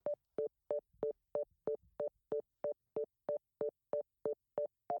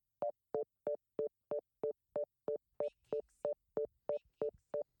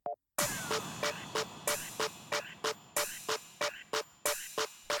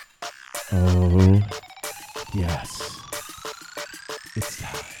Oh, yes. It's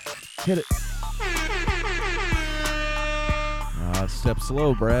time. Hit it. Step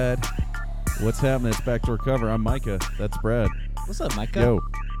slow, Brad. What's happening? It's Backdoor Cover. I'm Micah. That's Brad. What's up, Micah? Yo.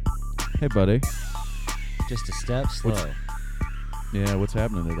 Hey, buddy. Just a step slow. What's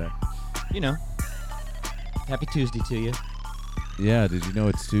happening today? You know. Happy Tuesday to you. Yeah, did you know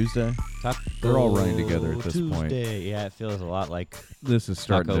it's Tuesday? They're all running together at this Tuesday. point. Yeah, it feels a lot like This is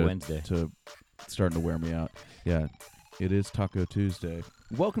starting Taco Wednesday. starting to wear me out. Yeah, it is Taco Tuesday.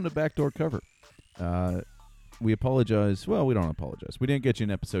 Welcome to Backdoor Cover. We apologize. Well, we don't apologize. We didn't get you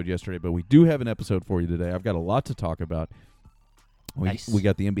an episode yesterday, but we do have an episode for you today. I've got a lot to talk about. Nice. We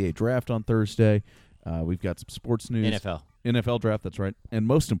got the NBA draft on Thursday. We've got some sports news. NFL draft, that's right. And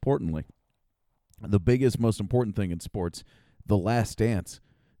most importantly, the biggest, most important thing in sports, The Last Dance,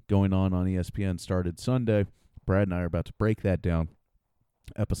 going on ESPN, started Sunday. Brad and I are about to break that down.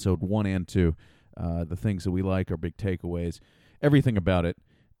 Episode 1 and 2. The things that we like, our big takeaways, everything about it,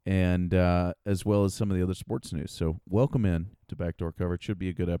 and as well as some of the other sports news. So welcome in to Backdoor Cover. It should be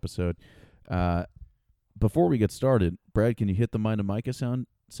a good episode. Before we get started, Brad, can you hit the Mind of Micah sound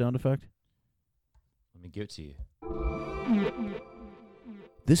effect? Let me give it to you.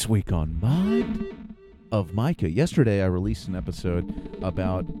 This week on Mind of Micah. Yesterday I released an episode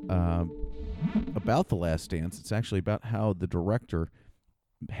about The Last Dance. It's actually about how the director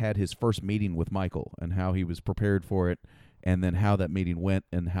had his first meeting with Michael and how he was prepared for it, and then how that meeting went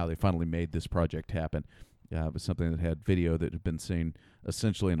and how they finally made this project happen. It was something that had video that had been seen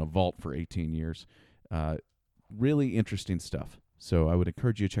essentially in a vault for 18 years. Really interesting stuff. So I would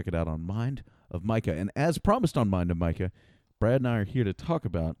encourage you to check it out on Mind of Micah. And as promised on Mind of Micah, Brad and I are here to talk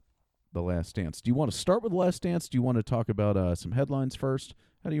about The Last Dance. Do you want to start with The Last Dance? Do you want to talk about some headlines first?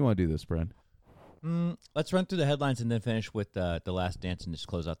 How do you want to do this, Brad? Let's run through the headlines and then finish with The Last Dance and just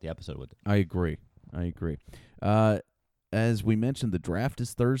close out the episode with it. I agree. As we mentioned, the draft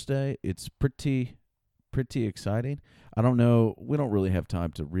is Thursday. It's pretty exciting. I don't know. We don't really have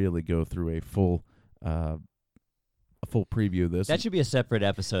time to really go through a full preview of this. That should be a separate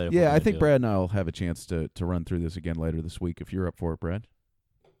episode. Yeah, I think Brad and I will have a chance to run through this again later this week if you're up for it, Brad.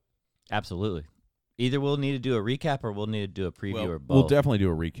 Absolutely. Either we'll need to do a recap or we'll need to do a preview or both. We'll definitely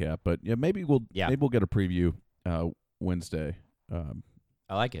do a recap, but yeah, maybe we'll get a preview Wednesday.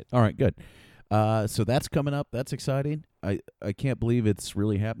 I like it. All right, good. So that's coming up. That's exciting. I can't believe it's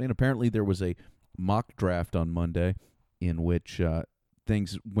really happening. Apparently there was a mock draft on Monday in which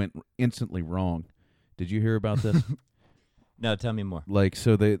things went instantly wrong. Did you hear about this? No, tell me more.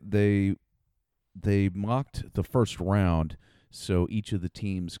 So they mocked the first round so each of the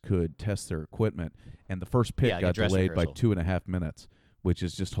teams could test their equipment, and the first pick got delayed by 2.5 minutes, which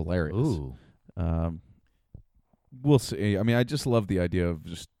is just hilarious. Ooh. We'll see. I mean, I just love the idea of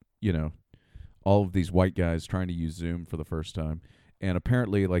just, all of these white guys trying to use Zoom for the first time. And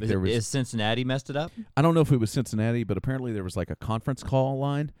apparently, Is Cincinnati messed it up? I don't know if it was Cincinnati, but apparently there was a conference call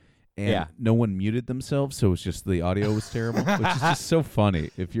line, and no one muted themselves, so it's just the audio was terrible, which is just so funny.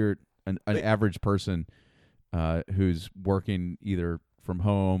 If you're an average person who's working either from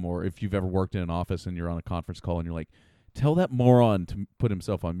home, or if you've ever worked in an office and you're on a conference call and you're like, tell that moron to put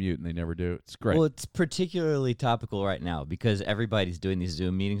himself on mute, and they never do. It's great. Well, it's particularly topical right now because everybody's doing these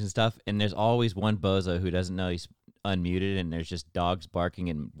Zoom meetings and stuff, and there's always one bozo who doesn't know he's unmuted, and there's just dogs barking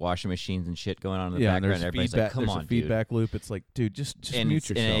and washing machines and shit going on in the background. And everybody's like, "Come on, there's a feedback loop." It's like, dude, just mute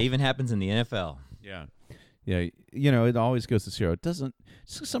yourself. And it even happens in the NFL. Yeah. It always goes to zero. It doesn't.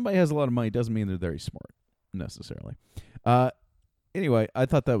 Just 'cause somebody has a lot of money doesn't mean they're very smart necessarily. Anyway, I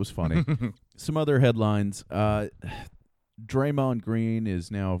thought that was funny. Some other headlines. Draymond Green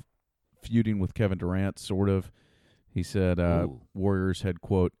is now feuding with Kevin Durant, sort of. He said Warriors had,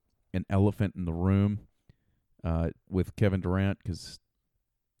 quote, an elephant in the room with Kevin Durant because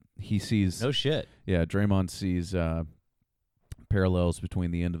he sees... No shit. Yeah, Draymond sees parallels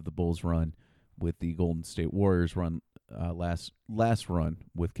between the end of the Bulls' run with the Golden State Warriors' run, last run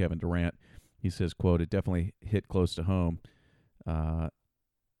with Kevin Durant. He says, quote, it definitely hit close to home.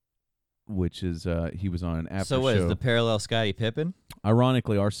 Which is he was on an after show. So what is the parallel Scottie Pippen?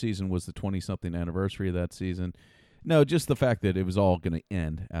 Ironically, our season was the 20-something anniversary of that season. No, just the fact that it was all going to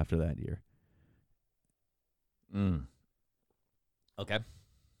end after that year. Okay.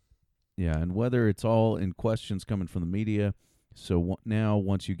 Yeah, and whether it's all in questions coming from the media. So now,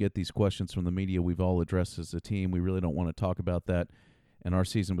 once you get these questions from the media, we've all addressed as a team. We really don't want to talk about that. And our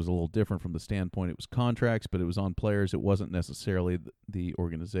season was a little different from the standpoint. It was contracts, but it was on players. It wasn't necessarily the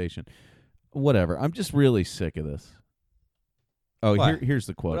organization. Whatever. I'm just really sick of this. Oh, here's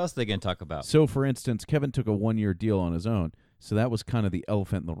the quote. What else are they going to talk about? So, for instance, Kevin took a 1-year deal on his own. So that was kind of the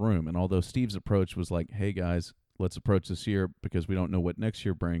elephant in the room. And although Steve's approach was like, hey, guys, let's approach this year because we don't know what next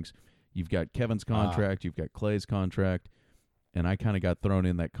year brings. You've got Kevin's contract. You've got Clay's contract. And I kind of got thrown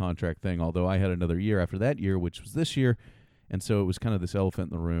in that contract thing, although I had another year after that year, which was this year. And so it was kind of this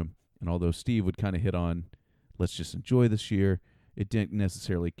elephant in the room. And although Steve would kind of hit on, let's just enjoy this year, it didn't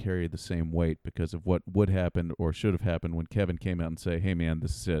necessarily carry the same weight because of what would happen or should have happened when Kevin came out and say, hey, man,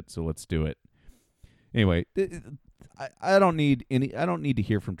 this is it, so let's do it. Anyway, I don't need to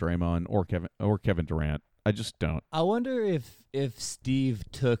hear from Draymond or Kevin Durant. I just don't. I wonder if Steve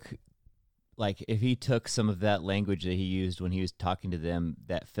took, like, if he took some of that language that he used when he was talking to them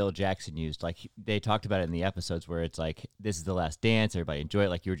that Phil Jackson used. Like, they talked about it in the episodes where it's like, this is the last dance, everybody enjoy it.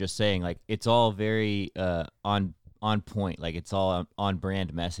 Like you were just saying, like, it's all very on point. Like, it's all on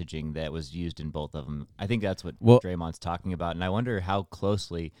brand messaging that was used in both of them. I think that's what Draymond's talking about. And I wonder how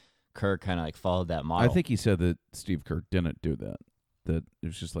closely Kerr kind of like followed that model. I think he said that Steve Kerr didn't do that. That it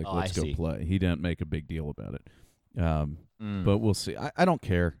was just like, let's go play. He didn't make a big deal about it. But we'll see. I don't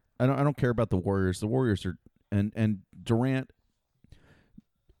care. I don't care about the Warriors. The Warriors are and Durant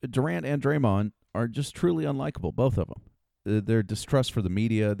and Draymond are just truly unlikable. Both of them. Their distrust for the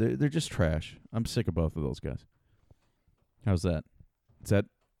media. They're just trash. I'm sick of both of those guys. How's that? Is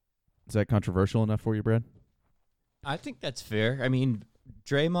that controversial enough for you, Brad? I think that's fair. I mean,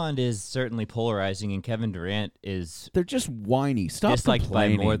 Draymond is certainly polarizing, and Kevin Durant is... They're just whiny. Stop disliked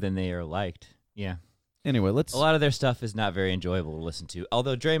complaining. by more than they are liked. Yeah. Anyway, a lot of their stuff is not very enjoyable to listen to.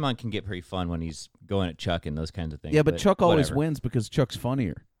 Although Draymond can get pretty fun when he's going at Chuck and those kinds of things. Yeah, but Chuck always wins because Chuck's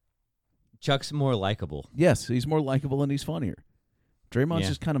funnier. Chuck's more likable. Yes, he's more likable and he's funnier. Draymond's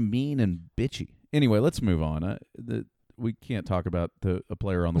just kind of mean and bitchy. Anyway, let's move on. We can't talk about a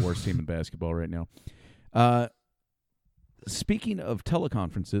player on the worst team in basketball right now. Speaking of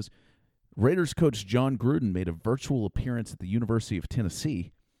teleconferences, Raiders coach John Gruden made a virtual appearance at the University of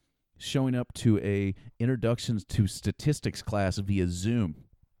Tennessee, showing up to a introductions to statistics class via Zoom.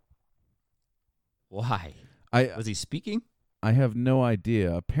 Why? Was he speaking? I have no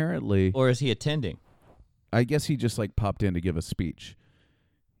idea. Apparently, or is he attending? I guess he just like popped in to give a speech.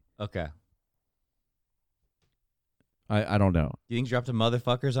 Okay. I don't know. You think he dropped a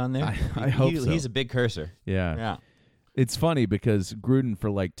motherfuckers on there? I hope so. He's a big cursor. Yeah. It's funny because Gruden, for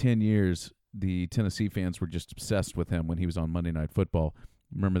like 10 years, the Tennessee fans were just obsessed with him when he was on Monday Night Football.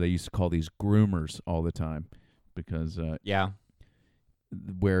 Remember, they used to call these groomers all the time because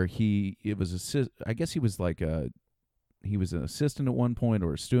where I guess he was like he was an assistant at one point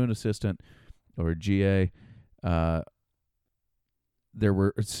or a student assistant or a GA. There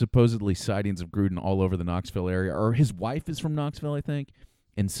were supposedly sightings of Gruden all over the Knoxville area, or his wife is from Knoxville, I think.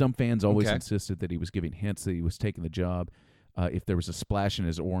 And some fans always insisted that he was giving hints that he was taking the job. If there was a splash in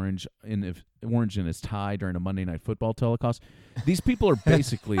his orange in his tie during a Monday Night Football telecast, these people are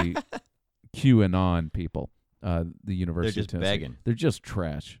basically QAnon people. The University of Tennessee, begging. They're just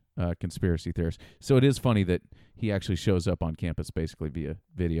trash conspiracy theorists. So it is funny that he actually shows up on campus basically via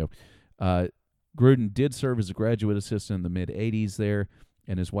video. Gruden did serve as a graduate assistant in the mid-'80s there,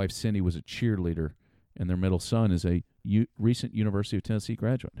 and his wife Cindy was a cheerleader, and their middle son is a recent University of Tennessee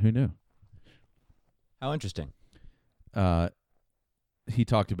graduate. Who knew? How interesting. He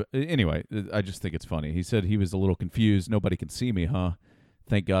talked about... Anyway, I just think it's funny. He said he was a little confused. Nobody can see me, huh?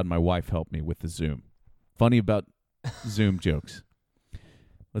 Thank God my wife helped me with the Zoom. Funny about Zoom jokes.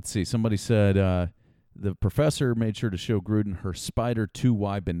 Let's see. Somebody said... the professor made sure to show Gruden her Spider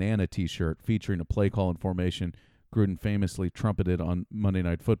 2Y banana T-shirt featuring a play call and formation Gruden famously trumpeted on Monday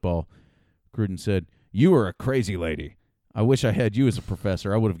Night Football. Gruden said, "You are a crazy lady. I wish I had you as a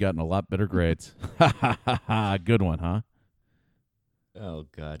professor. I would have gotten a lot better grades." Ha ha ha ha. Good one, huh? Oh,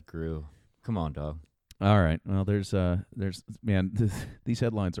 God, Gru. Come on, dog. All right. Well, there's man, these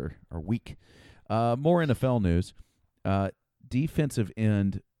headlines are weak. More NFL news. Defensive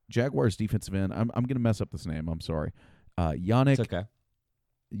end. Jaguars defensive end. I'm going to mess up this name. I'm sorry. Yannick. It's okay.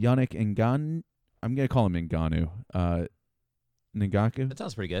 Yannick Ngan. I'm going to call him Ngannou. Ngaku. That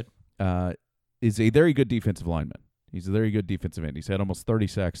sounds pretty good. Is a very good defensive lineman. He's a very good defensive end. He's had almost 30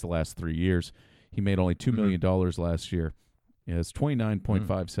 sacks the last 3 years. He made only $2 million last year. He has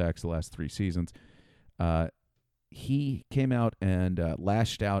 29.5 sacks the last 3 seasons. He came out and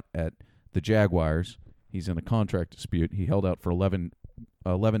lashed out at the Jaguars. He's in a contract dispute. He held out for 11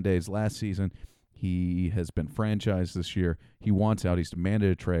 days last season. He has been franchised this year. He wants out. He's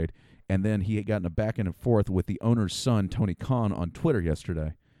demanded a trade. And then he had gotten a back and forth with the owner's son, Tony Khan, on Twitter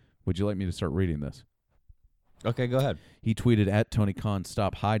yesterday. Would you like me to start reading this? Okay, go ahead. He tweeted, at Tony Khan,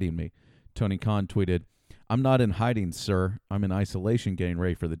 "Stop hiding me." Tony Khan tweeted, "I'm not in hiding, sir. I'm in isolation getting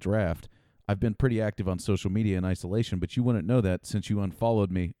ready for the draft. I've been pretty active on social media in isolation, but you wouldn't know that since you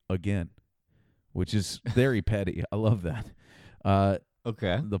unfollowed me again, which is very petty. I love that.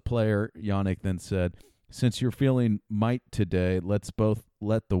 Okay. The player, Yannick, then said, since you're feeling might today, let's both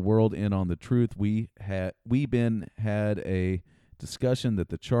let the world in on the truth. We had a discussion that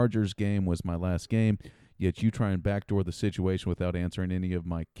the Chargers game was my last game, yet you try and backdoor the situation without answering any of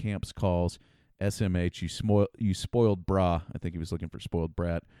my camp's calls. SMH, you spoiled bra. I think he was looking for spoiled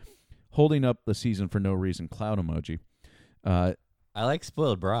brat. Holding up the season for no reason, cloud emoji. I like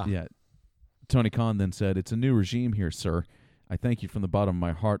spoiled bra. Yeah. Tony Khan then said, it's a new regime here, sir. I thank you from the bottom of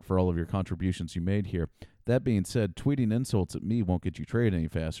my heart for all of your contributions you made here. That being said, tweeting insults at me won't get you traded any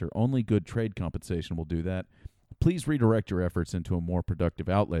faster. Only good trade compensation will do that. Please redirect your efforts into a more productive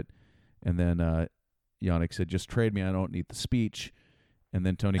outlet. And then Yannick said, just trade me. I don't need the speech. And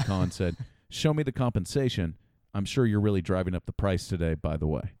then Tony Khan said, show me the compensation. I'm sure you're really driving up the price today, by the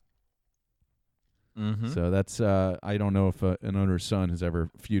way. Mm-hmm. So that's I don't know if an owner's son has ever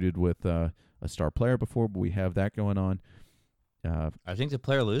feuded with a star player before, but we have that going on. I think the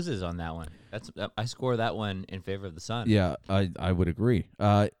player loses on that one. I score that one in favor of the Sun. Yeah, I would agree.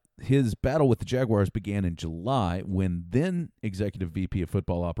 His battle with the Jaguars began in July when then Executive VP of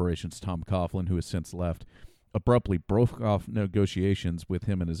Football Operations Tom Coughlin, who has since left, abruptly broke off negotiations with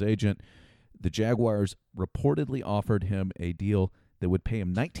him and his agent. The Jaguars reportedly offered him a deal that would pay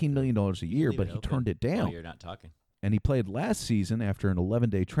him $19 million a year, but he turned it down. Oh, you're not talking. And he played last season after an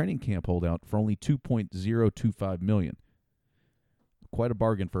 11-day training camp holdout for only $2.025 million. Quite a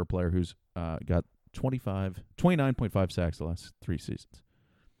bargain for a player who's got 29.5 sacks the last 3 seasons.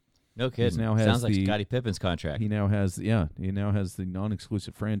 No kidding. Now has Sounds like Scottie Pippen's contract. He now has the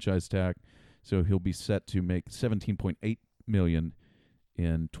non-exclusive franchise tag, so he'll be set to make $17.8 million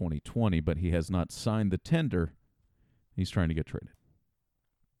in 2020, but he has not signed the tender. He's trying to get traded.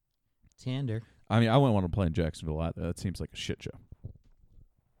 Tender. I mean, I wouldn't want to play in Jacksonville. That seems like a shit show.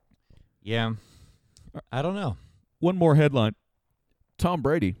 Yeah. I don't know. One more headline. Tom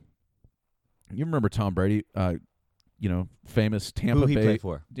Brady. You remember Tom Brady, famous Tampa Who he Bay. played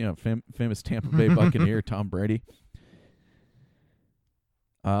for? Famous Tampa Bay Buccaneer, Tom Brady.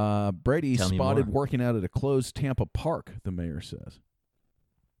 Brady Tell me spotted more. working out at a closed Tampa park, the mayor says.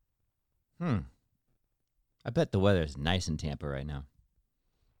 I bet the weather's nice in Tampa right now.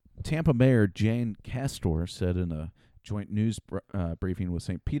 Tampa Mayor Jane Castor said in a joint news briefing with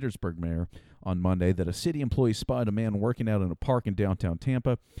St. Petersburg Mayor on Monday that a city employee spotted a man working out in a park in downtown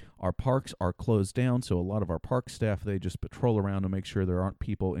Tampa. Our parks are closed down, so a lot of our park staff, they just patrol around to make sure there aren't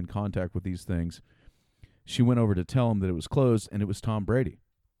people in contact with these things. She went over to tell him that it was closed, and it was Tom Brady.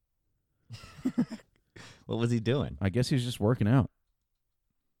 What was he doing? I guess he's just working out.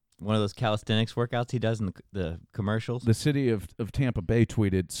 One of those calisthenics workouts he does in the commercials? The city of Tampa Bay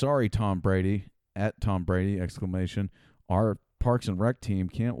tweeted, sorry, Tom Brady, at Tom Brady, exclamation. Our Parks and Rec team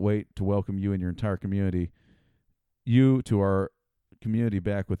can't wait to welcome you and your entire community. You to our community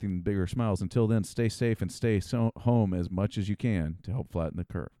back with even bigger smiles. Until then, stay safe and stay home as much as you can to help flatten the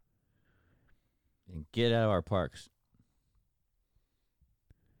curve. And get out of our parks.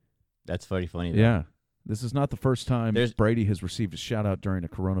 That's funny though. Yeah. This is not the first time Brady has received a shout-out during a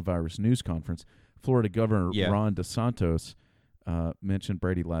coronavirus news conference. Florida Governor Ron DeSantis mentioned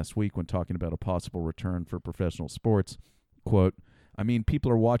Brady last week when talking about a possible return for professional sports. Quote, I mean, people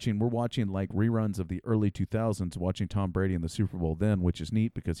are watching. We're watching like reruns of the early 2000s, watching Tom Brady in the Super Bowl then, which is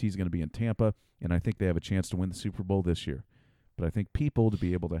neat because he's going to be in Tampa, and I think they have a chance to win the Super Bowl this year. But I think people to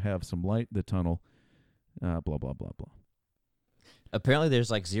be able to have some light in the tunnel, blah, blah, blah, blah. Apparently, there's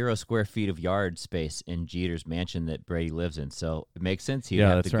like 0 square feet of yard space in Jeter's mansion that Brady lives in, so it makes sense he'd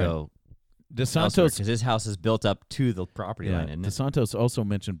have to go DeSantis, because his house is built up to the property line, isn't it? DeSantis also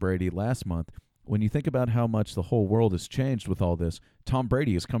mentioned Brady last month. When you think about how much the whole world has changed with all this, Tom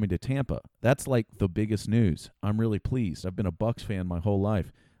Brady is coming to Tampa. That's like the biggest news. I'm really pleased. I've been a Bucs fan my whole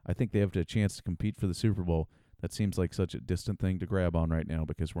life. I think they have a chance to compete for the Super Bowl. That seems like such a distant thing to grab on right now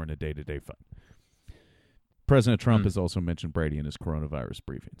because we're in a day-to-day fight. President Trump has also mentioned Brady in his coronavirus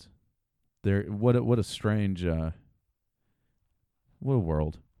briefings. What a strange, what a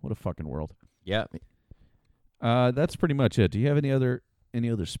world. What a fucking world. Yeah. That's pretty much it. Do you have any other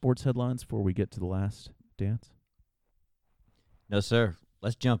sports headlines before we get to the last dance? No, sir.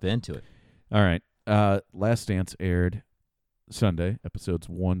 Let's jump into it. All right. Last Dance aired Sunday, episodes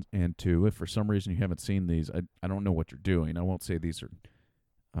 1 and 2. If for some reason you haven't seen these, I don't know what you're doing. I won't say these are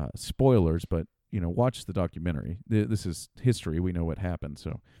spoilers, but watch the documentary. This is history. We know what happened,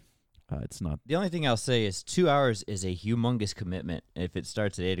 so it's not. The only thing I'll say is 2 hours is a humongous commitment. If it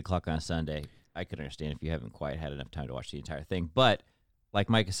starts at 8 o'clock on a Sunday, I could understand if you haven't quite had enough time to watch the entire thing. But Like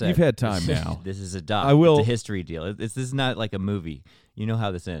Micah said, You've had time now. This is a doc. I will- It's a history deal. This is not like a movie. You know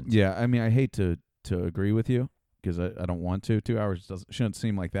how this ends. Yeah, I mean, I hate to agree with you because I don't want to. 2 hours shouldn't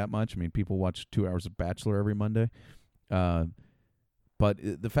seem like that much. I mean, people watch 2 hours of Bachelor every Monday. But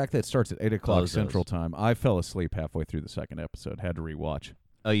the fact that it starts at 8 o'clock Close Central those. Time, I fell asleep halfway through the second episode. Had to rewatch.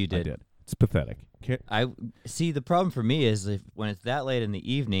 Oh, you I did. did. It's pathetic. I see. The problem for me is when it's that late in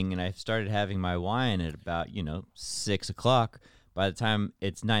the evening, and I've started having my wine at about 6 o'clock. By the time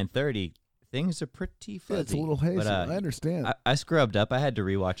it's 9:30, things are pretty fuzzy. it's a little hazy. But, I understand. I scrubbed up. I had to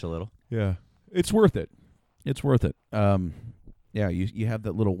rewatch a little. Yeah, it's worth it. It's worth it. Yeah, you have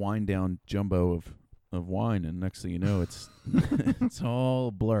that little wind down jumbo of wine, and next thing you know, it's it's all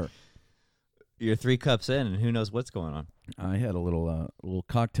a blur. You're 3 cups in, and who knows what's going on. I had a little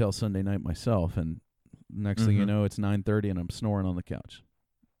cocktail Sunday night myself, and next thing you know, it's 9:30, and I'm snoring on the couch.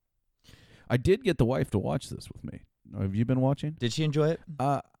 I did get the wife to watch this with me. Have you been watching? Did she enjoy it?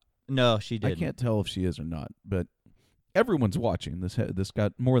 No, she I didn't. can't tell if she is or not, but everyone's watching. This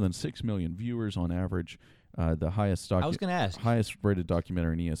got more than 6 million viewers on average. The highest I was going to ask. highest rated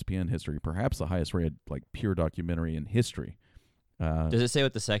documentary in ESPN history, perhaps the highest rated pure documentary in history. Does it say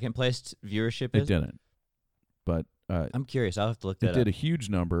what the second place viewership It is? didn't, but I'm curious. I'll have to look that it did up. a huge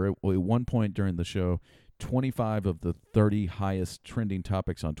number. At one point during the show, 25 of the 30 highest trending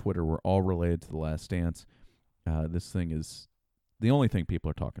topics on Twitter were all related to The Last Dance. This thing is the only thing people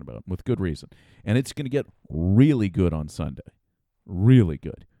are talking about, with good reason. And it's going to get really good on Sunday. Really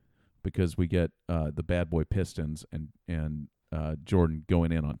good. Because we get the Bad Boy Pistons and Jordan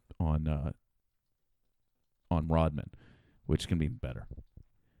going in on Rodman, which can be better.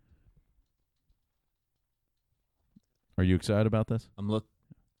 Are you excited about this?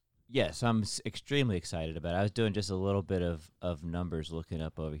 Yes, I'm extremely excited about it. I was doing just a little bit of numbers looking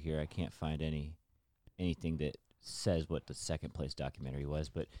up over here. I can't find anything that says what the second place documentary was,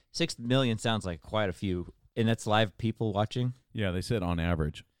 but 6 million sounds like quite a few, and that's live people watching. Yeah, they said on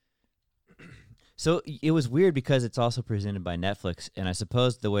average. So it was weird because it's also presented by Netflix, and I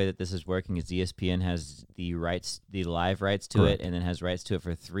suppose the way that this is working is ESPN has the live rights to Correct. it, and then has rights to it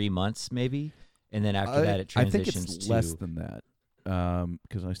for 3 months maybe, and then after that it transitions I think it's to less than that.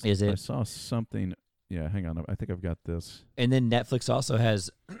 Because I saw something. Yeah, hang on. I think I've got this. And then Netflix also has,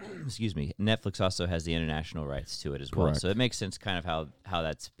 excuse me, Netflix also has the international rights to it as well. Correct. So it makes sense kind of how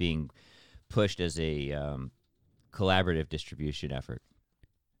that's being pushed as a collaborative distribution effort.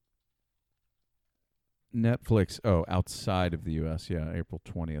 Netflix. Oh, outside of the U.S. Yeah, April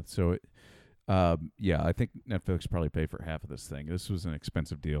 20th. So, yeah, I think Netflix probably paid for half of this thing. This was an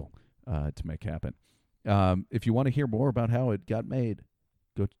expensive deal to make happen. If you want to hear more about how it got made,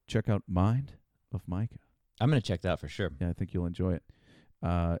 go check out Mind of Micah. I'm going to check that out for sure. Yeah, I think you'll enjoy it.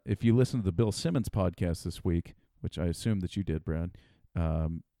 If you listen to the Bill Simmons podcast this week, which I assume that you did, Brad.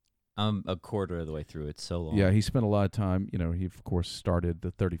 I'm a quarter of the way through. It's so long. Yeah, he spent a lot of time. He, of course, started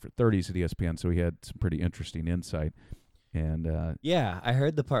the 30 for 30s at ESPN, so he had some pretty interesting insight. And yeah, I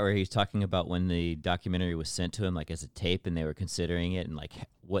heard the part where he's talking about when the documentary was sent to him, like as a tape, and they were considering it, and like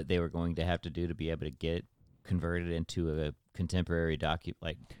what they were going to have to do to be able to get it converted into a contemporary documentary.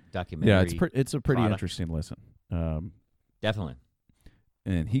 yeah, it's a pretty product. interesting listen. Definitely.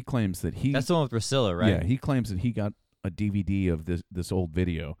 And he claims that That's the one with Priscilla, right? Yeah, he claims that he got a DVD of this old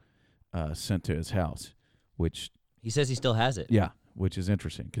video sent to his house, which He says he still has it. yeah, which is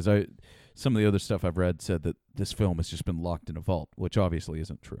interesting because some of the other stuff I've read said that this film has just been locked in a vault, which obviously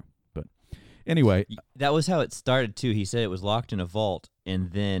isn't true. But anyway, That was how it started, too. He said it was locked in a vault,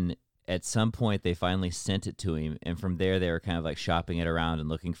 and then at some point they finally sent it to him, and from there they were kind of like shopping it around and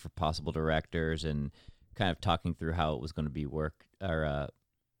looking for possible directors and kind of talking through how it was going to be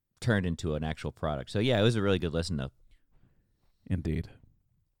turned into an actual product. So, yeah, it was a really good listen, though. indeed.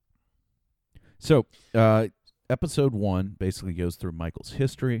 So, episode 1 basically goes through Michael's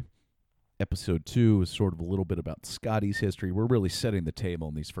history. Episode 2 is sort of a little bit about Scotty's history. We're really setting the table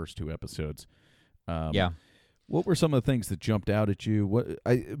in these first 2 episodes. Yeah. What were some of the things that jumped out at you?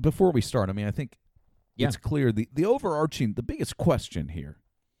 Before we start, I mean, I think it's clear the overarching, the biggest question here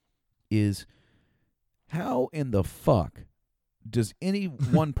is how in the fuck does any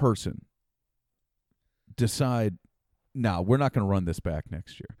one person decide, no, we're not going to run this back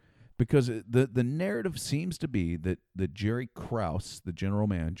next year? Because the narrative seems to be that Jerry Krause, the general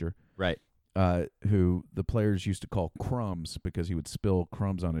manager, Right. who the players used to call Crumbs because he would spill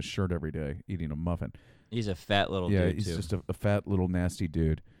crumbs on his shirt every day eating a muffin. He's a fat little Yeah, dude, he's too. just a fat little nasty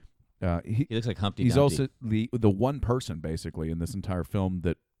dude. He looks like Humpty He's Dumpty. also the one person basically in this entire film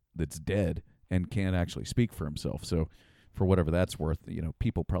that's dead and can't actually speak for himself. So for whatever that's worth,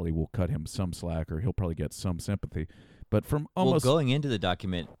 people probably will cut him some slack or he'll probably get some sympathy. But from almost going into the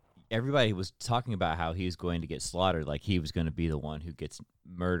document, everybody was talking about how he was going to get slaughtered, like he was going to be the one who gets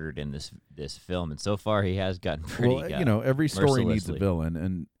murdered in this film. And so far, he has gotten pretty. Every story needs a mercilessly.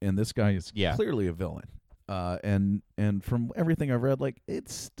 villain, and this guy is Yeah. clearly a villain. And from everything I've read, like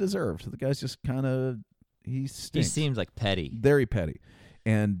it's deserved. The guy's just kind of he He stinks. seems like petty. Very petty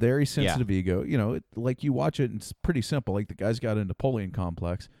and very sensitive ego. Like you watch it, and it's pretty simple. Like the guy's got a Napoleon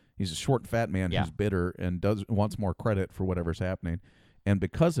complex. He's a short, fat man Yeah. who's bitter and wants more credit for whatever's happening. And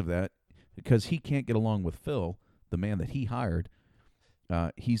because of that, because he can't get along with Phil, the man that he hired,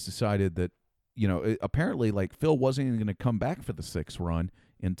 he's decided that apparently like Phil wasn't even going to come back for the 6th run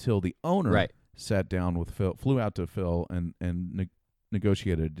until the owner Right. sat down with Phil, flew out to Phil, and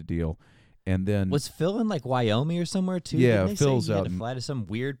negotiated a deal. And then Was Phil in like Wyoming or somewhere too? Yeah, Didn't they say Phil's he had out to in- fly to some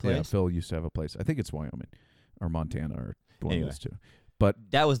weird place. yeah, Phil used to have a place. I think it's Wyoming or Montana or one Anyway. of those two. But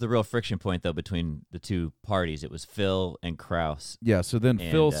That was the real friction point, though, between the two parties. It was Phil and Krause. yeah, so then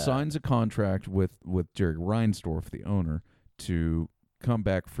And, Phil signs a contract with Jerry Reinsdorf, the owner, to come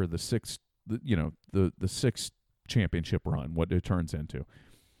back for the 6th, the 6th championship run, what it turns into.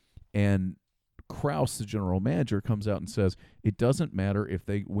 And Krause, the general manager, comes out and says it doesn't matter if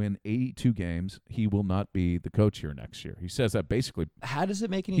they win 82 games, he will not be the coach here next year. He says that basically, How does it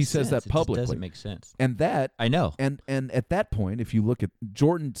make any He sense? says that It just publicly. doesn't make sense. and that I know. And at that point, if you look at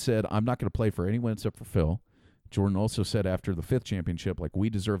Jordan said, I'm not going to play for anyone except for Phil. Jordan also said after the 5th championship, like, we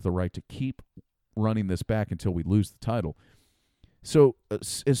deserve the right to keep running this back until we lose the title. So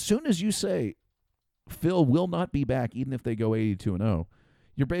as soon as you say Phil will not be back, even if they go 82-0,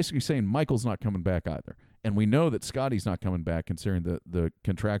 you're basically saying Michael's not coming back either. And we know that Scotty's not coming back considering the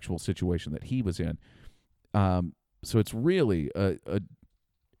contractual situation that he was in. So it's really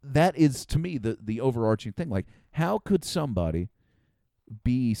that is, to me, the overarching thing. Like, how could somebody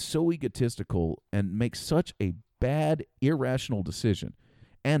be so egotistical and make such a bad, irrational decision?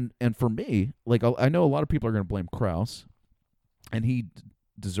 And for me, like, I know a lot of people are going to blame Krause, and he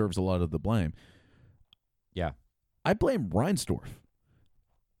deserves a lot of the blame. Yeah. I blame Reinsdorf.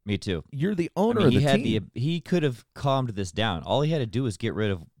 Me too. You're the I owner mean, of he the had team. he could have calmed this down. All he had to do was get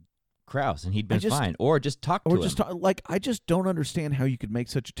rid of Krause, and he'd been just- fine. Or just talk to Or him. just I just don't understand how you could make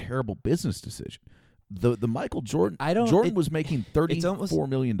such a terrible business decision. The Michael Jordan Jordan was making $34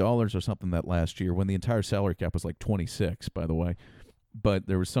 million or something that last year when the entire salary cap was like 26, by the way. But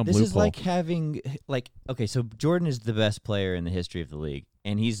there was some This loophole. is like having okay, so Jordan is the best player in the history of the league,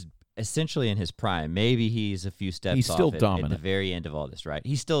 and he's essentially in his prime. Maybe he's a few steps He's off still at dominant. the very end of all this, right?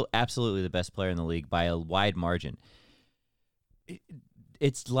 He's still absolutely the best player in the league by a wide margin.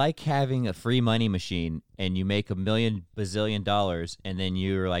 It's like having a free money machine, and you make $1 bazillion, and then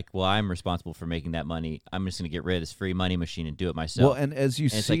you're like, well, I'm responsible for making that money. I'm just going to get rid of this free money machine and do it myself. Well, and as you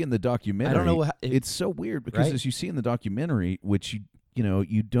it's see like, in the documentary, I don't know it's so weird because right? as you see in the documentary, which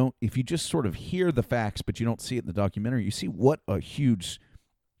you don't, if you just sort of hear the facts but you don't see it in the documentary, you see what a huge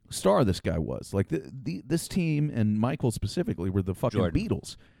star this guy was. Like this team and Michael specifically were the fucking Jordan.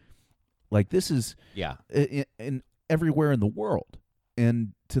 Beatles. Like this is yeah, in everywhere in the world. And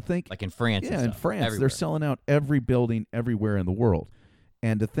to think, like in France. yeah, and in stuff, France, everywhere. they're selling out every building everywhere in the world.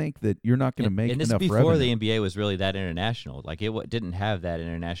 And to think that you're not going to make and this enough is before revenue. the NBA was really that international. Like it didn't have that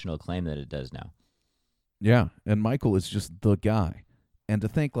international acclaim that it does now. Yeah, and Michael is just the guy. And to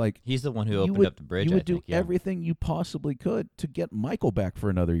think like He's the one who you opened would, up the bridge. you would I think, do yeah. everything you possibly could to get Michael back for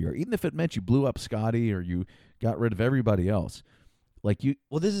another year, even if it meant you blew up Scotty or you got rid of everybody else. Like you,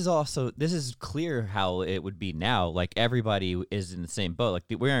 Well, this is clear how it would be now. Like everybody is in the same boat. Like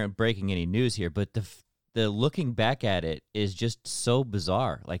we aren't breaking any news here, but the looking back at it is just so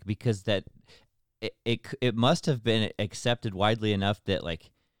bizarre. Like because that it must have been accepted widely enough that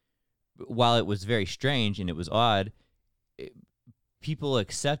like while it was very strange and it was odd, people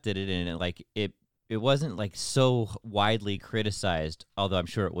accepted it and it wasn't like so widely criticized. Although I'm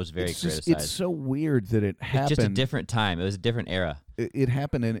sure it was very criticized. it's so weird that it happened. It's just a different time. It was a different era. It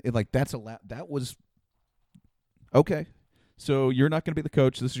happened, and like that was okay. So you're not going to be the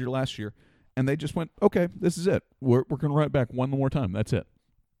coach. This is your last year, and they just went, okay, this is it. We're going to run it back one more time. That's it.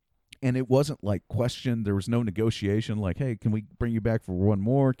 And it wasn't like questioned. There was no negotiation. Like, hey, can we bring you back for one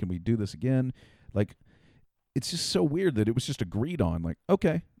more? Can we do this again? Like, it's just so weird that it was just agreed on. Like,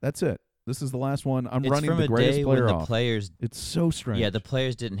 okay, that's it. This is the last one. I'm It's running from the a greatest day player when the off. players It's so strange. Yeah, the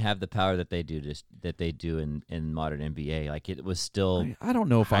players didn't have the power that they do in modern NBA. Like it was still I don't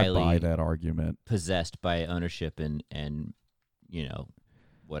know if I buy highly that argument. possessed by ownership and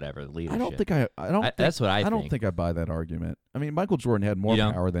whatever leadership. I don't think that's what I don't think. think I buy that argument. I mean, Michael Jordan had more You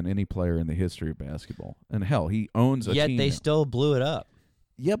don't? power than any player in the history of basketball. And hell, he owns a Yet team they now. still blew it up.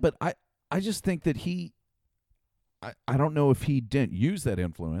 Yeah, but I just think that I don't know if he didn't use that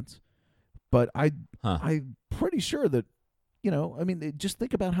influence, but I'm pretty sure that, I mean, just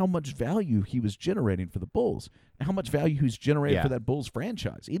think about how much value he was generating for the Bulls, and how much value he was generating for that Bulls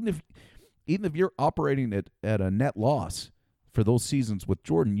franchise. Even if you're operating at a net loss for those seasons with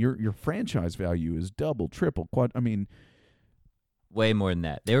Jordan, your franchise value is double, triple, quad. I mean, way more than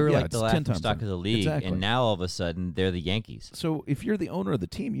that. They were like the laughing stock of the league, exactly. And now all of a sudden they're the Yankees. So if you're the owner of the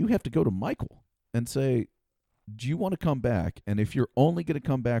team, you have to go to Michael and say, do you want to come back? And if you're only going to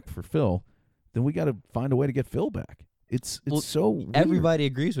come back for Phil, then we got to find a way to get Phil back. It's so weird. Everybody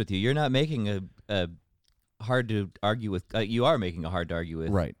agrees with you. You're not making a hard to argue with. You are making a hard to argue with.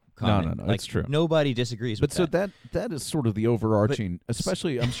 Right. Comment. No, like, it's true. Nobody disagrees with that. that. So that is sort of the overarching,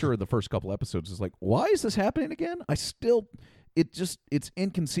 especially I'm sure the first couple episodes is like, why is this happening again? It's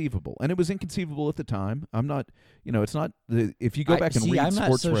inconceivable. And it was inconceivable at the time. I'm not, it's not, if you go back and read I'm not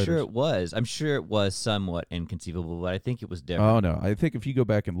sports so writers. sure it was. I'm sure it was somewhat inconceivable, but I think it was different. Oh, no. I think if you go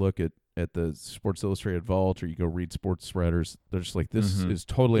back and look at the Sports Illustrated Vault, or you go read sports writers, they're just like, this is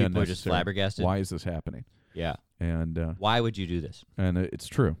totally People unnecessary. are just flabbergasted. Why is this happening? Yeah. And why would you do this? And it's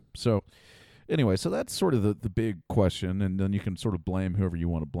true. So anyway, so that's sort of the big question, and then you can sort of blame whoever you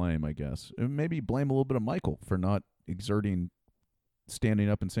want to blame, I guess. And maybe blame a little bit of Michael for not standing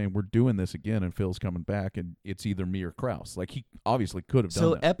up and saying, we're doing this again, and Phil's coming back, and it's either me or Krause. Like, he obviously could have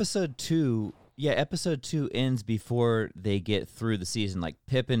done that. So episode 2 ends before they get through the season. Like,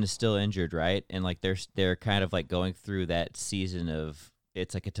 Pippen is still injured, right? And like they're kind of like going through that season of,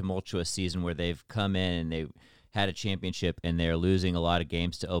 it's like a tumultuous season where they've come in and they had a championship and they're losing a lot of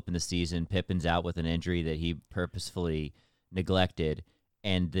games to open the season. Pippen's out with an injury that he purposefully neglected,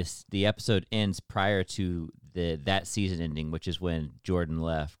 and the episode ends prior to that season ending, which is when Jordan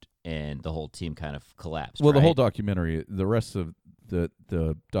left and the whole team kind of collapsed. Well, right? the whole documentary, the rest of the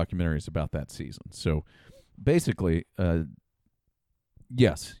documentary is about that season. So basically,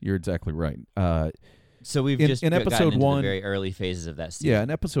 yes, you're exactly right. So we've in gotten episode into 1, the very early phases of that season. Yeah, in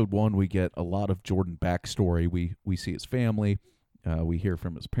episode 1, we get a lot of Jordan backstory. We see his family. We hear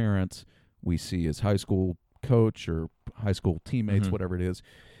from his parents. We see his high school coach or high school teammates, whatever it is.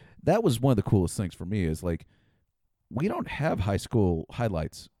 That was one of the coolest things for me, is like, we don't have high school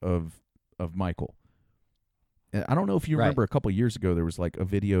highlights of Michael. And I don't know if you remember a couple of years ago, there was like a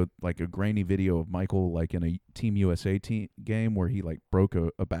video, like a grainy video of Michael, like in a Team USA game where he like broke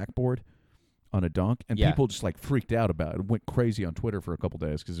a backboard on a dunk, and people just like freaked out about it. Went crazy on Twitter for a couple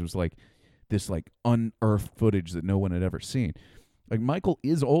days because it was like this like unearthed footage that no one had ever seen. Like, Michael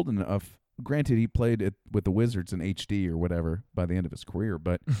is old enough. Granted, he played with the Wizards in HD or whatever by the end of his career,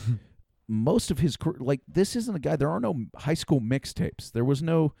 but most of his career, like, this isn't a guy. There are no high school mixtapes. There was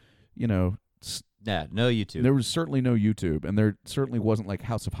no, no YouTube. There was certainly no YouTube, and there certainly wasn't like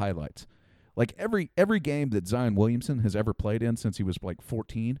House of Highlights. Like, every game that Zion Williamson has ever played in since he was like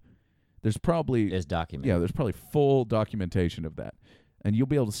 14, there's probably is documented. Yeah, there's probably full documentation of that, and you'll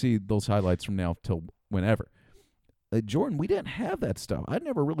be able to see those highlights from now till whenever. Jordan, we didn't have that stuff. I'd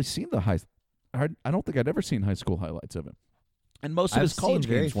never really seen I don't think I'd ever seen high school highlights of him, and most of his college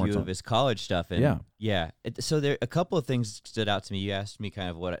games weren't. Very few of his college stuff. And yeah. So there, a couple of things stood out to me. You asked me kind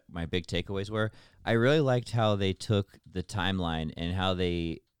of what my big takeaways were. I really liked how they took the timeline and how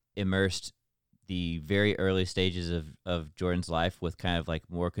they immersed the very early stages of Jordan's life with kind of like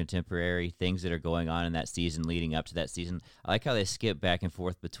more contemporary things that are going on in that season leading up to that season. I like how they skip back and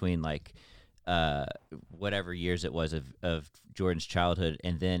forth between like whatever years it was of Jordan's childhood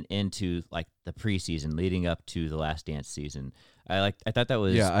and then into like the preseason leading up to the Last Dance season. I thought that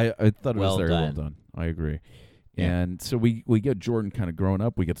was I thought it was very well done. done. I agree. Yeah. And so we get Jordan kind of growing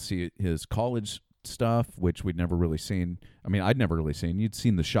up. We get to see his college stuff, which we'd never really seen. I mean, I'd never really seen. You'd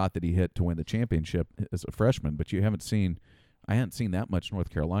seen the shot that he hit to win the championship as a freshman, but I hadn't seen that much North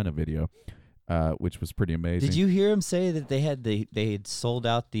Carolina video, which was pretty amazing. Did you hear him say that they had sold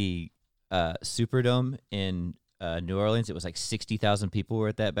out the Superdome in New Orleans? It was like 60,000 people were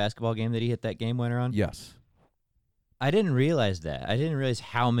at that basketball game that he hit that game winner on. Yes. I didn't realize that. I didn't realize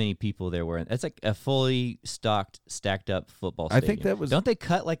how many people there were. That's like a fully stacked up football stadium. I think that was. Don't they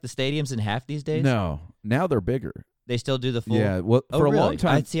cut like the stadiums in half these days? No, now they're bigger. They still do the full. Yeah, well, for really? a long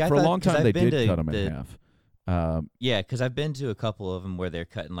time. For a long time, they been did to cut them in half. Yeah, because I've been to a couple of them where they're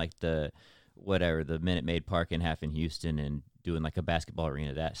cutting like the Minute Maid Park in half in Houston and doing like a basketball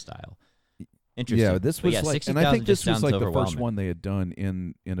arena that style. Interesting. Yeah, this was like, and I think this was like the first one they had done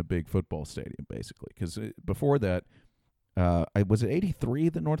in a big football stadium, basically. Because before that, was it '83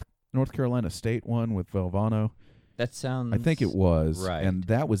 the North Carolina State one with Valvano? That sounds. I think it was, right. And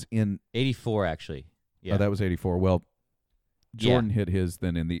that was in '84 actually. Yeah, that was '84. Well, Jordan hit his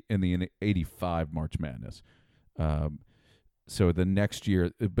then in the '85 March Madness. So the next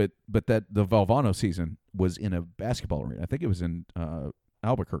year, but that the Valvano season was in a basketball arena. I think it was in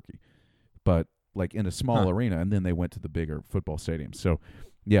Albuquerque, but like in a small arena, and then they went to the bigger football stadium. So,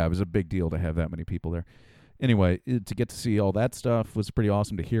 yeah, it was a big deal to have that many people there. Anyway, to get to see all that stuff was pretty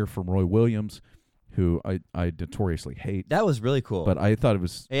awesome. To hear from Roy Williams, who I notoriously hate. That was really cool. But I thought it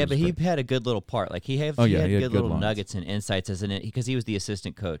was. Yeah, but great. he had a good little part. Like he had good little lines. nuggets and insights, isn't it? Because he was the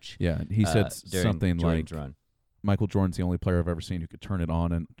assistant coach. Yeah, he said something Jordan's like, run. Michael Jordan's the only player I've ever seen who could turn it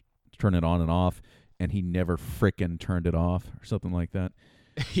on and off, and he never frickin' turned it off, or something like that.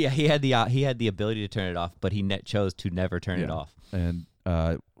 Yeah, he had the ability to turn it off, but he chose to never turn it off. And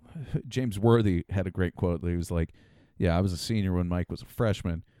James Worthy had a great quote. He was like, "Yeah, I was a senior when Mike was a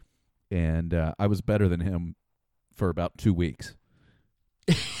freshman, and I was better than him for about 2 weeks."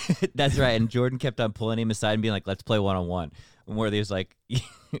 That's right. And Jordan kept on pulling him aside and being like, "Let's play one-on-one." And Worthy was like,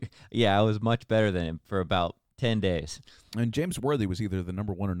 "Yeah, I was much better than him for about 10 days." And James Worthy was either the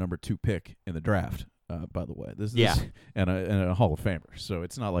number 1 or number 2 pick in the draft. By the way, this and a Hall of Famer. So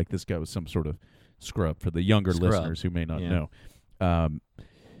it's not like this guy was some sort of scrub for the younger listeners who may not know.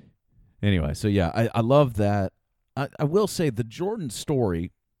 Anyway, so yeah, I love that. I will say the Jordan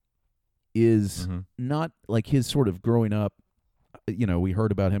story is not like his sort of growing up. You know, we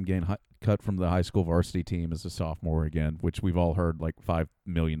heard about him getting cut from the high school varsity team as a sophomore again, which we've all heard like 5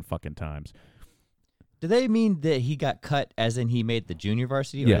 million fucking times. Do they mean that he got cut as in he made the junior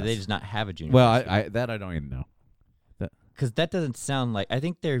varsity, or yes. do they just not have a junior varsity? Well, I don't even know. Because that doesn't sound like... I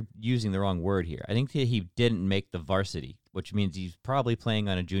think they're using the wrong word here. I think that he didn't make the varsity, which means he's probably playing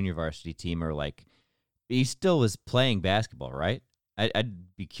on a junior varsity team, or like... He still was playing basketball, right?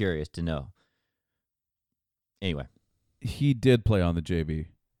 I'd be curious to know. Anyway. He did play on the JV.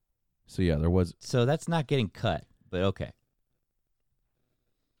 So, yeah, there was... So that's not getting cut, but okay.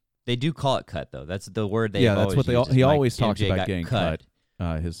 They do call it cut, though. That's the word they that's what he always talks about getting cut.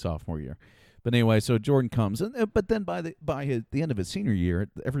 His sophomore year. But anyway, so Jordan comes, but then by the end of his senior year,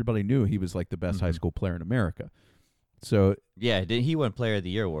 everybody knew he was like the best high school player in America. So yeah, he won Player of the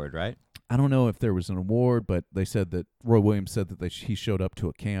Year award, right? I don't know if there was an award, but they said that Roy Williams said that he showed up to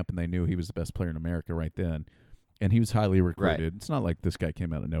a camp and they knew he was the best player in America right then, and he was highly recruited. Right. It's not like this guy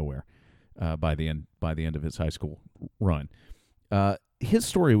came out of nowhere. By the end of his high school run. His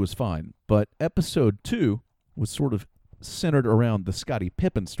story was fine, but episode 2 was sort of centered around the Scottie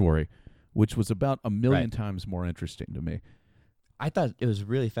Pippen story, which was about 1 million times more interesting to me. I thought it was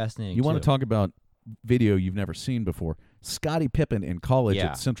really fascinating. You want to talk about video you've never seen before? Scottie Pippen in college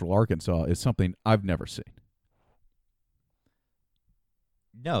at Central Arkansas is something I've never seen.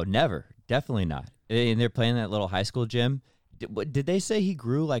 No, never. Definitely not. And they're playing that little high school gym. Did they say he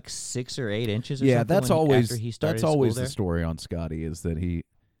grew like 6 or 8 inches? Or something that's always the story on Scottie is that he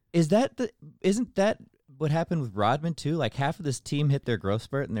isn't that what happened with Rodman too? Like half of this team hit their growth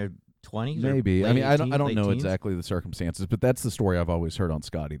spurt in their 20s. Maybe. I mean, I don't know teens? exactly the circumstances, but that's the story I've always heard on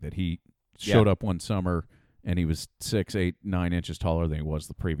Scottie, that he showed up one summer and he was 6, 8, 9 inches taller than he was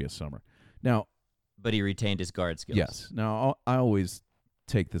the previous summer. Now, but he retained his guard skills. Yes. Now, I always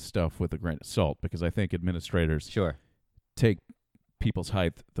take this stuff with a grain of salt because I think administrators take people's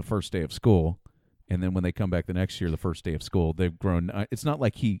height the first day of school, and then when they come back the next year, the first day of school, they've grown. It's not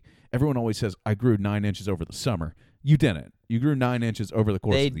like everyone always says, I grew 9 inches over the summer. You didn't. You grew 9 inches over the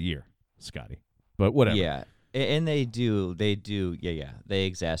course of the year, Scottie. But whatever. Yeah. And they do. They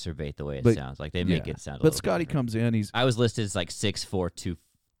exacerbate the way it sounds. Like they make it sound a little Scottie comes in, I was listed as like 6'4",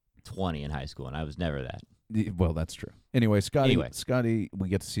 220 in high school, and I was never that. Well, that's true. Anyway, Scottie, we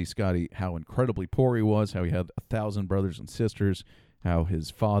get to see Scottie, how incredibly poor he was, how he had 1,000 brothers and sisters, how his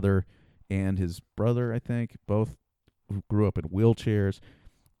father and his brother, I think, both grew up in wheelchairs.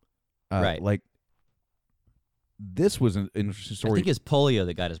 Right. Like, this was an interesting story. I think it's polio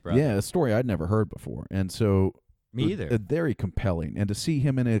that got his brother. Yeah, a story I'd never heard before. And so... Me either. Very compelling. And to see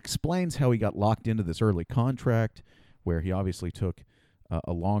him, and it explains how he got locked into this early contract, where he obviously took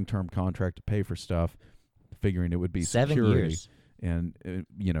a long-term contract to pay for stuff, figuring it would be 7 security. years. And,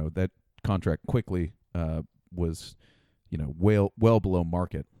 that contract quickly was, well below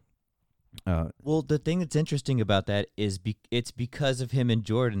market. Well, the thing that's interesting about that is it's because of him and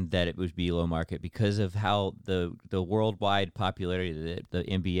Jordan that it would be low market, because of how the worldwide popularity that the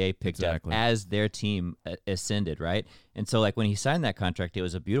NBA picked up as their team ascended, right? And so, like, when he signed that contract, it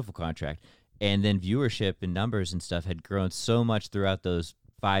was a beautiful contract. And then viewership and numbers and stuff had grown so much throughout those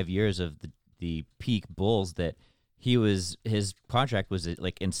 5 years of the peak Bulls that his contract was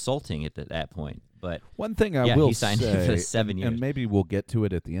like insulting at that point. But one thing I will he signed say, for 7 years. And maybe we'll get to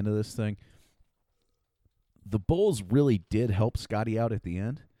it at the end of this thing, the Bulls really did help Scottie out at the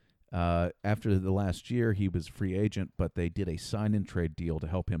end. After the last year, he was a free agent, but they did a sign-and-trade deal to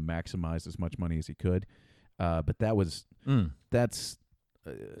help him maximize as much money as he could. But that's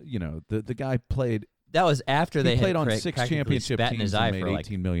the guy played. That was after He they played had on 6 championship spat in teams his and eye made for like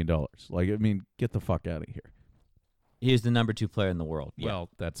 $18 million. Like, I mean, get the fuck out of here. he was the number 2 player in the world. Yeah, Well,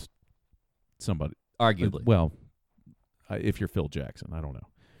 that's somebody. arguably. If you're Phil Jackson, I don't know.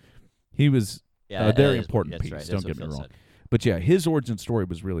 He was Yeah, a very that is- important that's piece. right. Don't That's get what me Phil wrong. said. But yeah, his origin story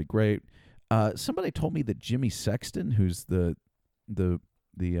was really great. Somebody told me that Jimmy Sexton, who's the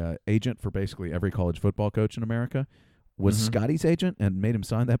agent for basically every college football coach in America, was Mhm. Scotty's agent and made him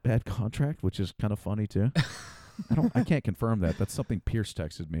sign that bad contract, which is kind of funny too. I can't confirm that. That's something Pierce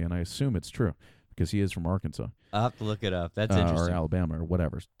texted me, and I assume it's true because he is from Arkansas. I'll have to look it up. That's or interesting. Alabama or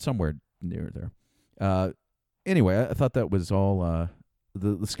whatever, somewhere near there. Anyway, I thought that was all.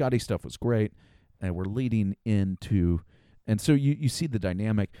 The Scotty stuff was great, and we're leading into, and so you see the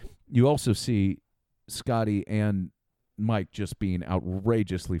dynamic. You also see Scotty and Mike just being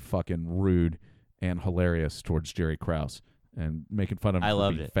outrageously fucking rude and hilarious towards Jerry Krause and making fun of him I for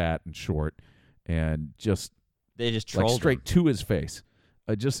loved being it. fat and short, and just They just like trolled straight him. to his face.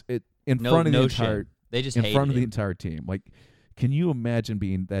 In No, front of the no entire shame. They just in hated front of the him. entire team. Like, can you imagine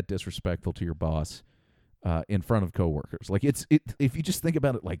being that disrespectful to your boss in front of coworkers? Like, if you just think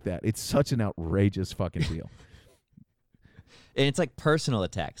about it like that, it's such an outrageous fucking deal. And it's like personal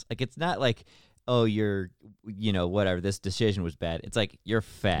attacks. Like it's not like, oh, whatever, this decision was bad. It's like, you're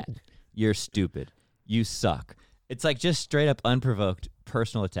fat, you're stupid, you suck. It's like just straight up unprovoked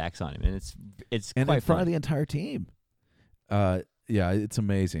personal attacks on him, and it's And quite in front funny. of the entire team. Yeah, it's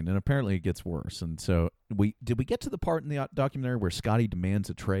amazing, and apparently it gets worse. And so did we get to the part in the documentary where Scotty demands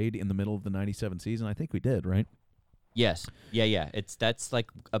a trade in the middle of the '97 season? I think we did, right? Yes, yeah. That's like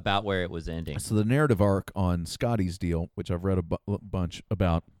about where it was ending. So the narrative arc on Scotty's deal, which I've read a bunch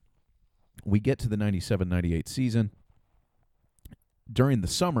about, we get to the 97-98 season. During the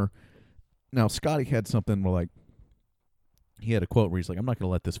summer, now Scotty had something where, like, he had a quote where he's like, I'm not going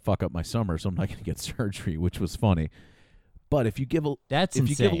to let this fuck up my summer, so I'm not going to get surgery, which was funny. But if you give a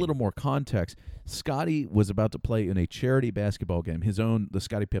little more context, Scotty was about to play in a charity basketball game, the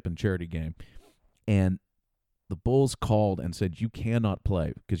Scottie Pippen charity game, and the Bulls called and said, you cannot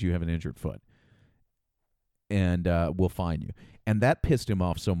play because you have an injured foot, and we'll fine you. And that pissed him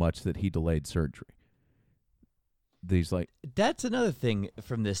off so much that he delayed surgery. That's another thing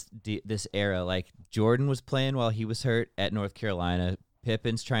from this era. Like Jordan was playing while he was hurt at North Carolina.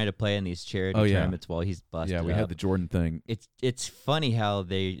 Pippen's trying to play in these charity tournaments while he's busted. Yeah, we had the Jordan thing. It's funny how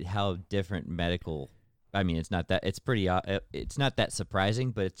different medical. I mean, it's not that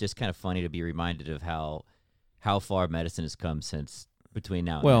surprising, but it's just kind of funny to be reminded of how far medicine has come since between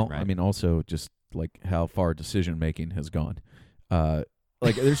now and then, right? I mean, also just like how far decision making has gone.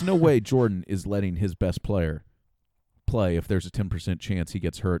 Like, there's no way Jordan is letting his best player play if there's a 10% chance he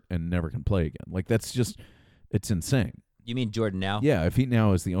gets hurt and never can play again. Like, that's just, it's insane. You mean Jordan now? Yeah, if he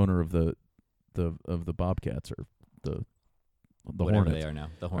now is the owner of the Bobcats or the Whatever Hornets. they are now.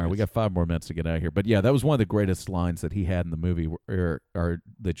 The Hornets. All right, we got 5 more minutes to get out of here. But yeah, that was one of the greatest lines that he had in the movie, or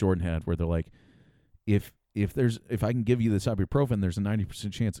that Jordan had, where they're like, if I can give you this ibuprofen, there's a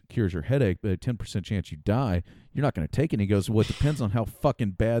 90% chance it cures your headache, but a 10% chance you die. You're not going to take it. And he goes, well, it depends on how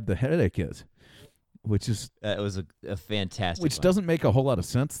fucking bad the headache is, which is that was a fantastic. which line. doesn't make a whole lot of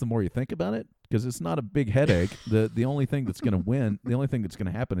sense the more you think about it, because it's not a big headache. The only thing that's going to win, the only thing that's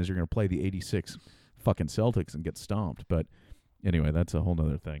going to happen is you're going to play the 86 fucking Celtics and get stomped. But anyway, that's a whole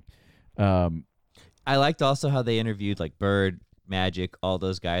nother thing. I liked also how they interviewed like Bird, Magic, all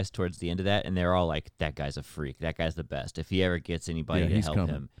those guys towards the end of that, and they're all like, that guy's a freak. That guy's the best. If he ever gets anybody to he's help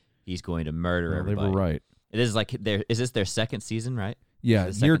coming. him, he's going to murder everybody. They were right. It is like is this their second season, right? Yeah,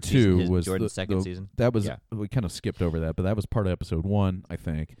 The year second season, 2 was Jordan's second season. That was Yeah. We kind of skipped over that, but that was part of episode 1, I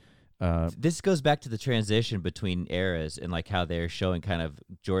think. This goes back to the transition between eras and like how they're showing kind of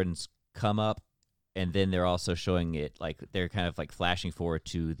Jordan's come up, and then they're also showing it like they're kind of like flashing forward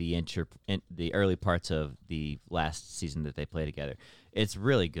to the the early parts of the last season that they play together. It's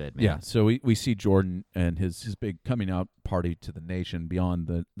really good, man. Yeah, so we see Jordan and his big coming out party to the nation beyond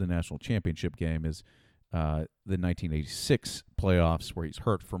the national championship game is the 1986 playoffs, where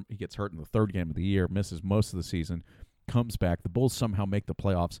he gets hurt in the third game of the year, misses most of the season, comes back. The Bulls somehow make the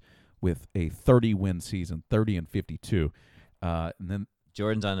playoffs with a 30-win season, 30-52, and then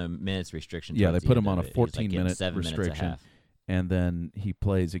Jordan's on a minutes restriction. Yeah, towards they the put end him on of a it. He was, like, 14-minute getting 7 minutes a restriction. half. and then he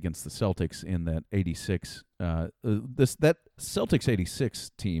plays against the Celtics in that 86. That Celtics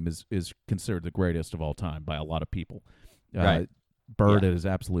 86 team is considered the greatest of all time by a lot of people. Right. Bird Yeah. at his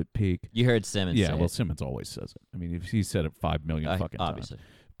absolute peak. You heard Simmons Yeah, say well, it. Simmons always says it. I mean, he said it 5 million fucking Obviously. times.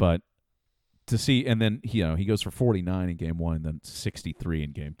 But to see, and then he goes for 49 in game 1 and then 63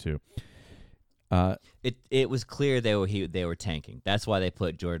 in game 2. It was clear they were tanking. That's why they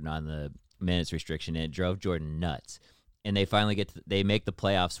put Jordan on the minutes restriction, and it drove Jordan nuts. And they finally they make the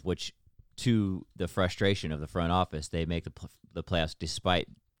playoffs, which to the frustration of the front office, they make the playoffs despite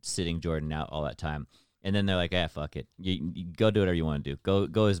sitting Jordan out all that time. And then they're like, fuck it. You go do whatever you want to do.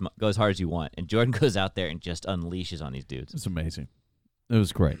 Go as hard as you want. And Jordan goes out there and just unleashes on these dudes. It's amazing. It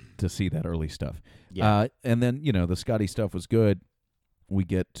was great to see that early stuff. Yeah. And then, the Scotty stuff was good. We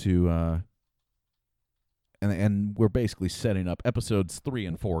get to and we're basically setting up episodes 3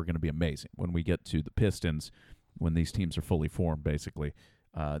 and 4 are going to be amazing when we get to the Pistons, when these teams are fully formed, basically.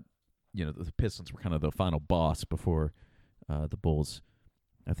 The Pistons were kind of the final boss before the Bulls.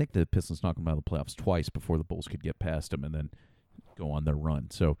 I think the Pistons knocked them out of the playoffs twice before the Bulls could get past them and then go on their run.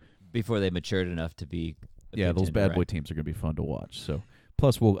 So before they matured enough to be those bad boy teams are going to be fun to watch. So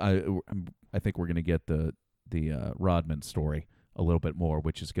plus I think we're going to get the Rodman story a little bit more,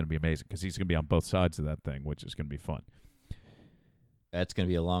 which is going to be amazing because he's going to be on both sides of that thing, which is going to be fun. That's going to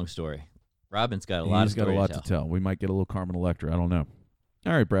be a long story. Rodman's got a lot to tell. We might get a little Carmen Electra. I don't know.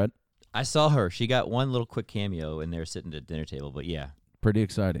 All right, Brad. I saw her. She got one little quick cameo in there sitting at the dinner table, but yeah. Pretty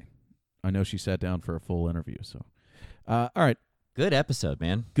exciting. I know she sat down for a full interview. So, all right. Good episode,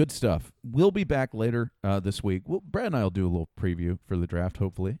 man. Good stuff. We'll be back later this week. Brad and I will do a little preview for the draft,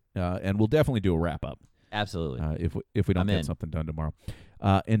 hopefully, and we'll definitely do a wrap-up. Absolutely. If we don't get something done tomorrow.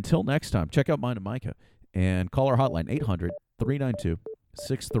 Until next time, check out Mine and Micah and call our hotline,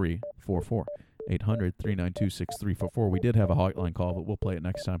 800-392-6344. 800-392-6344. We did have a hotline call, but we'll play it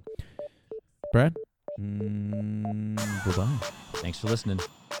next time. Brad? Bye-bye. Thanks for listening.